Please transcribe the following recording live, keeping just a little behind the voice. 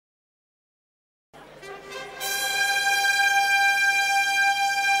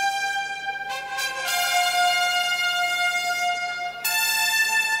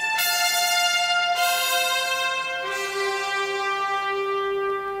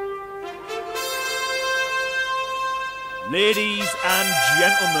Ladies and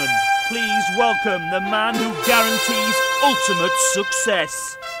gentlemen, please welcome the man who guarantees ultimate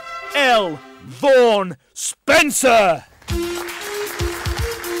success, Vaughan Spencer!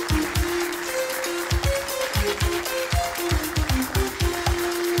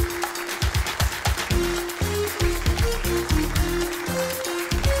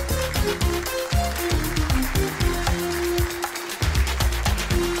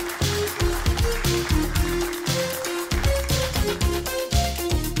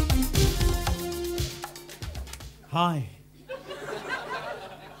 Hi.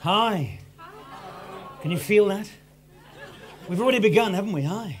 Hi. Can you feel that? We've already begun, haven't we?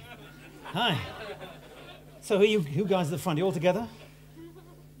 Hi. Hi. So who guys at the front? Are you all together?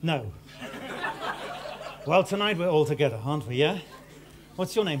 No. Well, tonight we're all together, aren't we, yeah?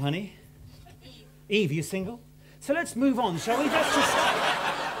 What's your name, honey? Eve. Eve, you single? So let's move on, shall we?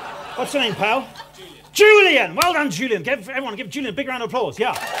 What's your name, pal? Julian! Well done, Julian. Everyone give Julian a big round of applause.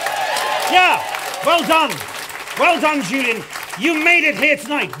 Yeah. Yeah. Well done. Well done, Julian. You made it here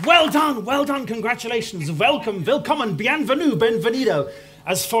tonight. Well done, well done. Congratulations. Welcome, willkommen, bienvenue, benvenido,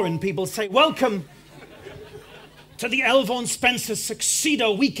 as foreign people say. Welcome to the Vaughan Spencer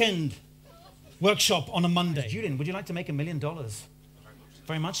Succeeder Weekend Workshop on a Monday. Julian, would you like to make $1 million?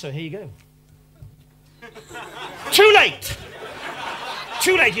 Very much so. Here you go. Too late.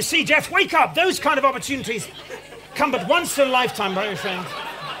 Too late. You see, Jeff, wake up. Those kind of opportunities come but once in a lifetime, my friend.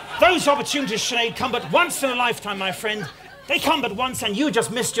 Those opportunities, Sinead, come but once in a lifetime, my friend. They come but once, and you just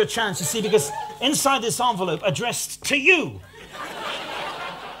missed your chance, you see, because inside this envelope addressed to you,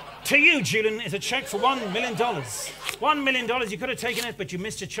 Julian, is a check for $1 million. $1 million, you could have taken it, but you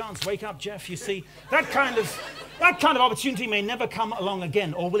missed your chance. Wake up, Jeff, you see. That kind of opportunity may never come along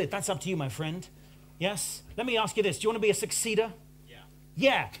again, or will it? That's up to you, my friend. Yes? Let me ask you this. Do you want to be a succeeder?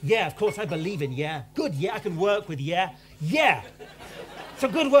 Yeah, of course, I believe in yeah. Good, yeah, I can work with yeah. Yeah. It's a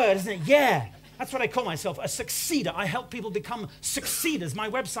good word, isn't it? Yeah. That's what I call myself, a succeeder. I help people become succeeders. My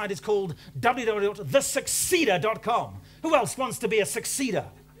website is called www.thesucceeder.com. Who else wants to be a succeeder?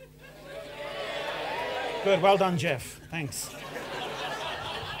 Good, well done, Jeff. Thanks.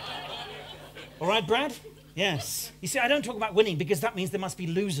 All right, Brad? Yes. You see, I don't talk about winning because that means there must be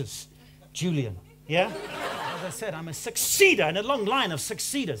losers. Julian, yeah? As I said, I'm a succeeder in a long line of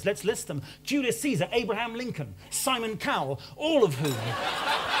succeeders. Let's list them. Julius Caesar, Abraham Lincoln, Simon Cowell, all of whom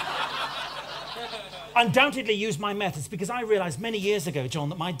undoubtedly used my methods because I realized many years ago, John,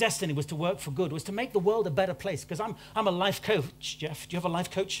 that my destiny was to work for good, was to make the world a better place, because I'm a life coach, Jeff. Do you have a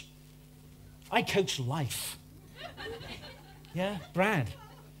life coach? I coach life. Yeah, Brad,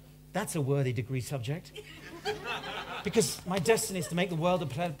 that's a worthy degree subject. Because my destiny is to make the world a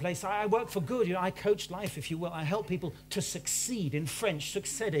better place. I work for good. You know, I coach life, if you will. I help people to succeed. In French,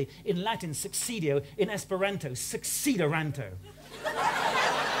 succede. In Latin, succedio. In Esperanto, succeederanto.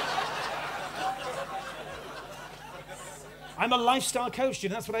 I'm a lifestyle coach, you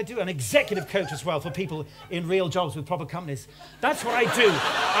know, that's what I do. An executive coach as well for people in real jobs with proper companies. That's what I do.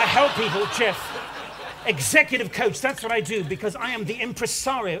 I help people, Jeff. Executive coach, that's what I do, because I am the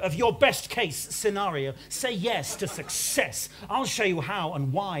impresario of your best case scenario. Say yes to success. I'll show you how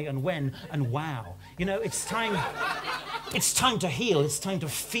and why and when and wow. You know, it's time to heal, it's time to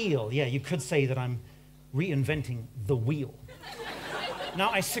feel. Yeah, you could say that I'm reinventing the wheel. Now,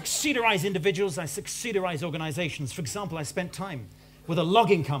 I succeederize individuals, I succeederize organizations. For example, I spent time with a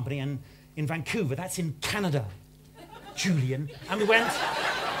logging company in Vancouver, that's in Canada, Julian, and we went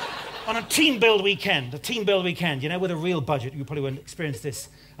on a team build weekend, you know, with a real budget. You probably won't experience this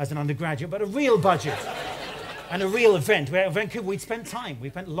as an undergraduate, but a real budget and a real event. Where in Vancouver, we spent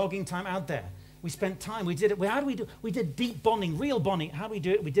logging time out there. We spent time, we did it. How do we do? We did deep bonding, real bonding. How do we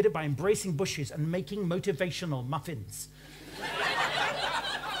do it? We did it by embracing bushes and making motivational muffins.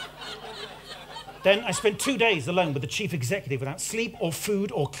 Then I spent 2 days alone with the chief executive without sleep or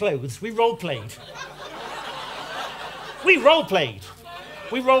food or clothes. We role-played. We role-played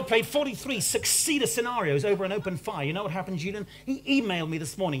 43 succeeder scenarios over an open fire. You know what happened, Julian? He emailed me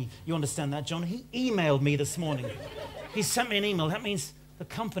this morning. You understand that, John? He emailed me this morning. He sent me an email. That means the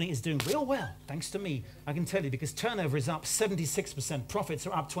company is doing real well, thanks to me. I can tell you, because turnover is up 76%, profits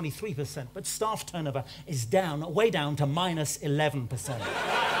are up 23%, but staff turnover is down, way down to minus 11%.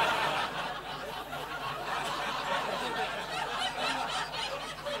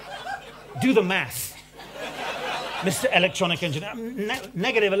 Do the math, Mr. Electronic Engineer.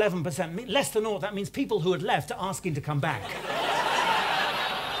 Negative 11%, less than naught. That means people who had left are asking to come back.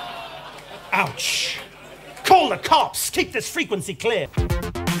 Ouch. Call the cops. Keep this frequency clear.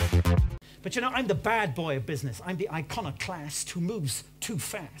 But you know, I'm the bad boy of business. I'm the iconoclast who moves too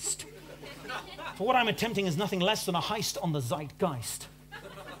fast. For what I'm attempting is nothing less than a heist on the zeitgeist.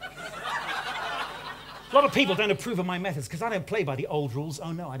 A lot of people don't approve of my methods because I don't play by the old rules.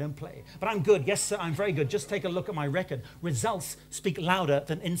 Oh no, I don't play. But I'm good. Yes, sir, I'm very good. Just take a look at my record. Results speak louder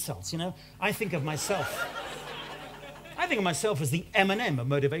than insults, you know? I think of myself as the Eminem of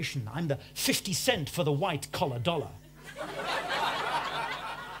motivation. I'm the 50 cent for the white collar dollar.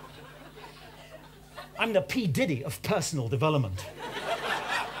 I'm the P. Diddy of personal development.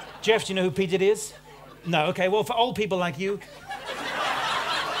 Jeff, do you know who P. Diddy is? No, okay, well, for old people like you,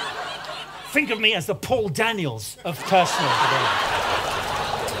 think of me as the Paul Daniels of personal development.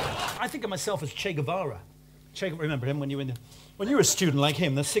 I think of myself as Che Guevara. Remember him when you were a student like him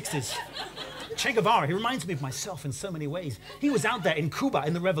in the 60s? Che Guevara, he reminds me of myself in so many ways. He was out there in Cuba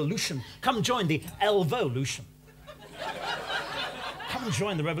in the revolution. Come join the Elvolution. Come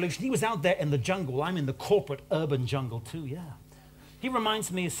join the revolution. He was out there in the jungle. I'm in the corporate urban jungle too, yeah. He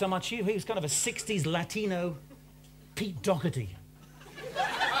reminds me so much. He was kind of a 60s Latino Pete Doherty.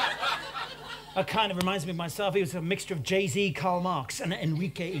 Kind of reminds me of myself. He was a mixture of Jay-Z, Karl Marx, and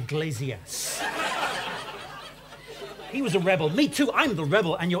Enrique Iglesias. He was a rebel. Me too. I'm the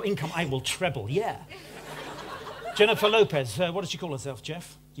rebel, and your income I will treble. Yeah. Jennifer Lopez. What does she call herself,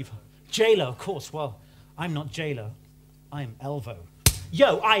 Jeff? J-Lo, of course. Well, I'm not J-Lo. I'm Elvo.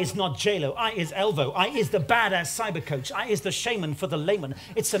 Yo, I is not J-Lo. I is Elvo. I is the badass cyber coach. I is the shaman for the layman.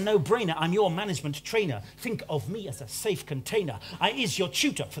 It's a no-brainer. I'm your management trainer. Think of me as a safe container. I is your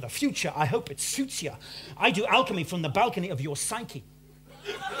tutor for the future. I hope it suits ya. I do alchemy from the balcony of your psyche.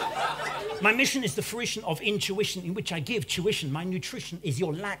 My mission is the fruition of intuition in which I give tuition. My nutrition is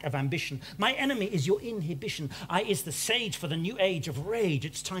your lack of ambition. My enemy is your inhibition. I is the sage for the new age of rage.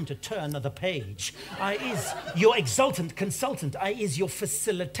 It's time to turn the page. I is your exultant consultant. I is your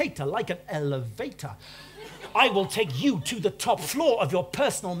facilitator like an elevator. I will take you to the top floor of your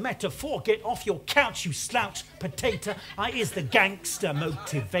personal metaphor. Get off your couch, you slouch potato. I is the gangster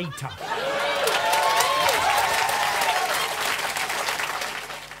motivator.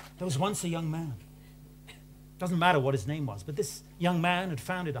 There was once a young man. Doesn't matter what his name was, but this young man had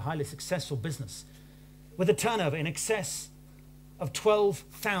founded a highly successful business with a turnover in excess of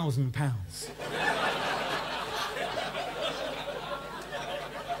 £12,000.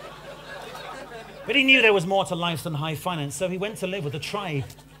 But he knew there was more to life than high finance, so he went to live with a tribe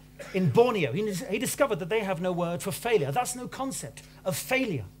in Borneo. He discovered that they have no word for failure. That's no concept of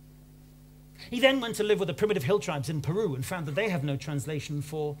failure. He then went to live with the primitive hill tribes in Peru and found that they have no translation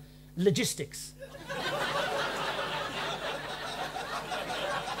for logistics.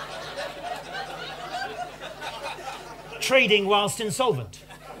 Trading whilst insolvent.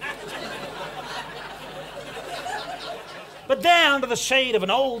 But there, under the shade of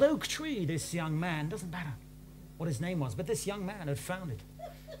an old oak tree, this young man, doesn't matter what his name was, but this young man had found it.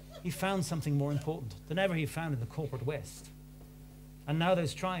 He found something more important than ever he found in the corporate West. And now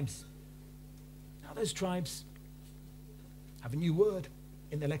those tribes have a new word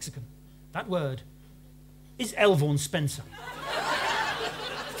in their lexicon. That word is Vaughan Spencer.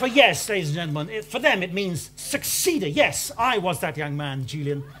 For yes, ladies and gentlemen, for them it means succeeder. Yes, I was that young man,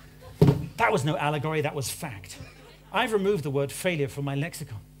 Julian. That was no allegory, that was fact. I've removed the word failure from my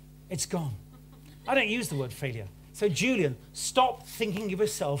lexicon. It's gone. I don't use the word failure. So Julian, stop thinking of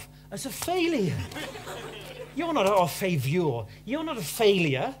yourself as a failure. You're not a failure. You're not a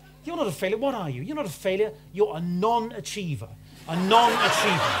failure. You're not a failure. What are you? You're not a failure. You're a non-achiever. A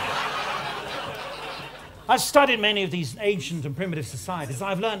non-achiever. I've studied many of these ancient and primitive societies.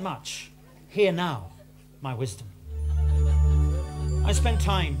 I've learned much. Hear now my wisdom. I spent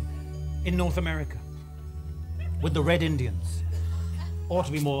time in North America with the Red Indians, or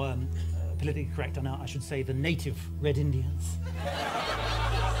to be more politically correct, I should say the native Red Indians.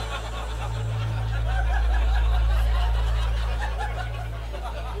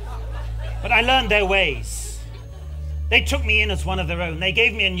 But I learned their ways. They took me in as one of their own. They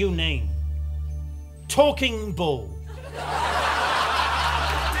gave me a new name. Talking Bull.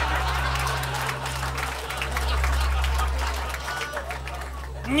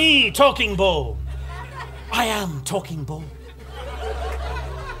 Me, Talking Bull. I am Talking Bull.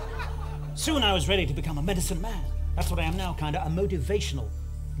 Soon I was ready to become a medicine man. That's what I am now, kind of a motivational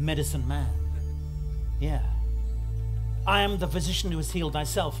medicine man. Yeah. I am the physician who has healed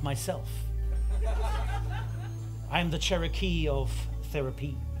thyself, myself. I am the Cherokee of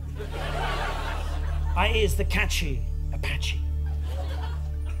therapy. I is the catchy Apache.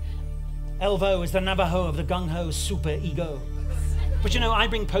 Elvo is the Navajo of the gung-ho super ego. But you know, I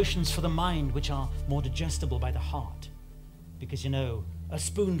bring potions for the mind which are more digestible by the heart. Because you know, a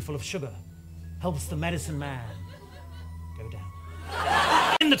spoonful of sugar helps the medicine man go down.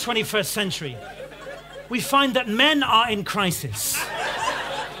 the 21st century, we find that men are in crisis.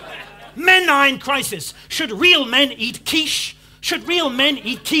 Men are in crisis. Should real men eat quiche? Should real men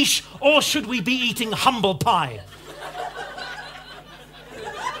eat quiche, or should we be eating humble pie?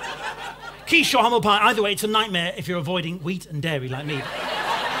 Quiche or humble pie, either way, it's a nightmare if you're avoiding wheat and dairy like me.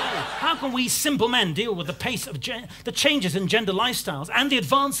 How can we simple men deal with the pace of the changes in gender lifestyles and the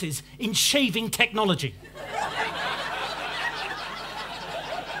advances in shaving technology?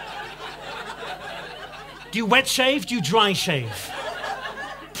 Do you wet shave? Do you dry shave?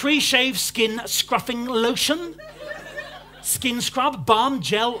 Pre-shave skin scruffing lotion? Skin scrub, balm,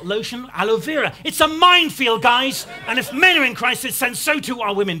 gel, lotion, aloe vera. It's a minefield, guys. And if men are in crisis, then so too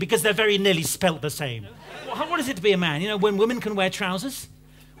are women, because they're very nearly spelt the same. What is it to be a man? You know, when women can wear trousers,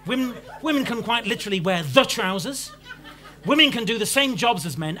 women can quite literally wear the trousers. Women can do the same jobs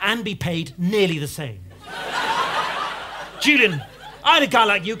as men and be paid nearly the same. Julian, I had a guy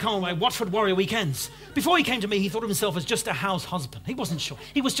like you come on my Watford Warrior weekends. Before he came to me, he thought of himself as just a house husband. He wasn't sure.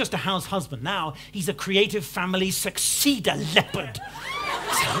 He was just a house husband. Now, he's a creative family successor leopard.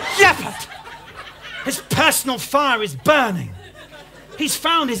 Leopard! His personal fire is burning. He's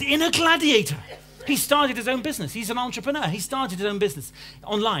found his inner gladiator. He started his own business. He's an entrepreneur. He started his own business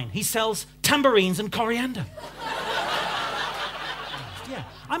online. He sells tambourines and coriander. Yeah,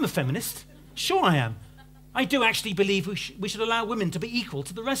 I'm a feminist. Sure I am. I do actually believe we should allow women to be equal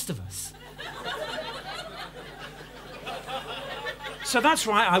to the rest of us. So that's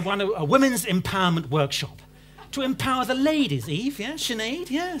right, I won a women's empowerment workshop. To empower the ladies, Eve, yeah? Sinead,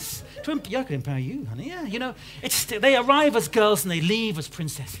 yes. Yeah, I can empower you, honey, yeah. You know, they arrive as girls and they leave as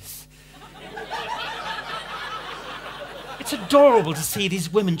princesses. It's adorable to see these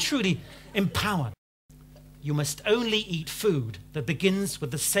women truly empowered. You must only eat food that begins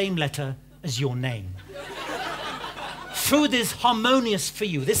with the same letter as your name. Food is harmonious for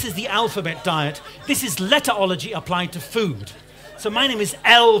you. This is the alphabet diet. This is letterology applied to food. So my name is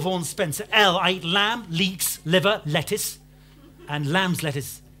L. Vaughan Spencer. L, I eat lamb, leeks, liver, lettuce. And lamb's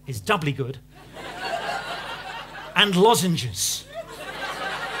lettuce is doubly good. And lozenges.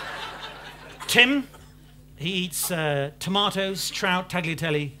 Tim, he eats tomatoes, trout,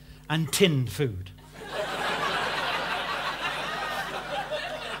 tagliatelle, and tinned food.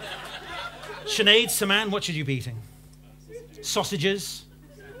 Sinead, Saman, what should you be eating? Sausages,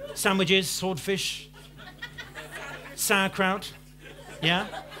 sandwiches, swordfish, sauerkraut, yeah?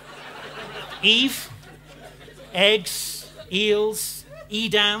 Eve, eggs, eels,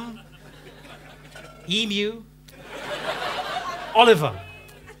 Edam, emu, Oliver,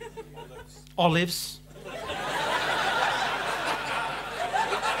 olives.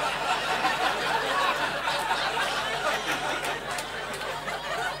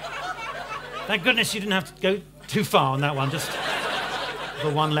 Thank goodness you didn't have to go too far on that one, just the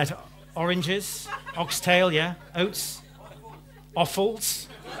one letter. Oranges, oxtail, yeah, oats, offals.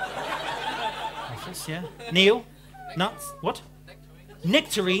 Offals, yeah. Neil, nuts, what?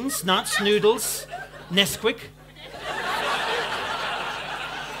 Nectarines, nuts, noodles, Nesquik.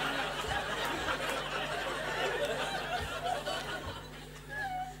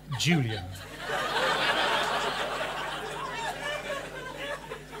 Julian.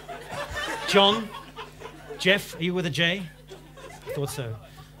 John, Jeff, are you with a J? I thought so.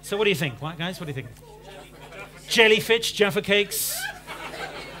 So what do you think, what, guys? What do you think? Jellyfish, Jaffa cakes,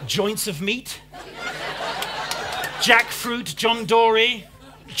 joints of meat, jackfruit, John Dory,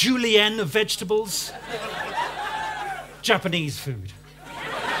 julienne of vegetables, Japanese food.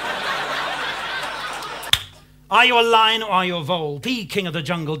 Are you a lion or are you a vole? Be king of the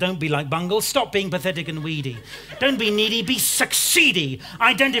jungle, don't be like Bungle. Stop being pathetic and weedy. Don't be needy, be succeedy.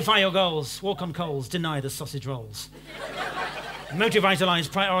 Identify your goals. Walk on coals, deny the sausage rolls. Motivitalize,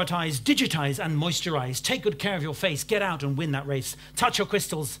 prioritize, digitize and moisturize. Take good care of your face. Get out and win that race. Touch your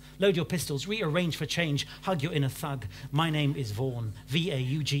crystals, load your pistols, rearrange for change, hug your inner thug. My name is Vaughan,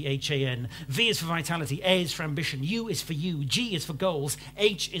 V-A-U-G-H-A-N. V is for vitality, A is for ambition, U is for you, G is for goals,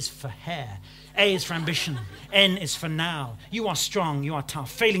 H is for hair. A is for ambition, N is for now. You are strong, you are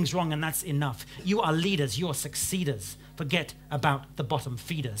tough. Failing's wrong and that's enough. You are leaders, you are succeeders. Forget about the bottom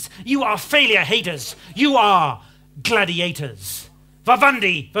feeders. You are failure haters. You are gladiators.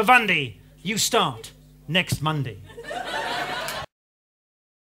 Vavandi, Vavandi, you start next Monday.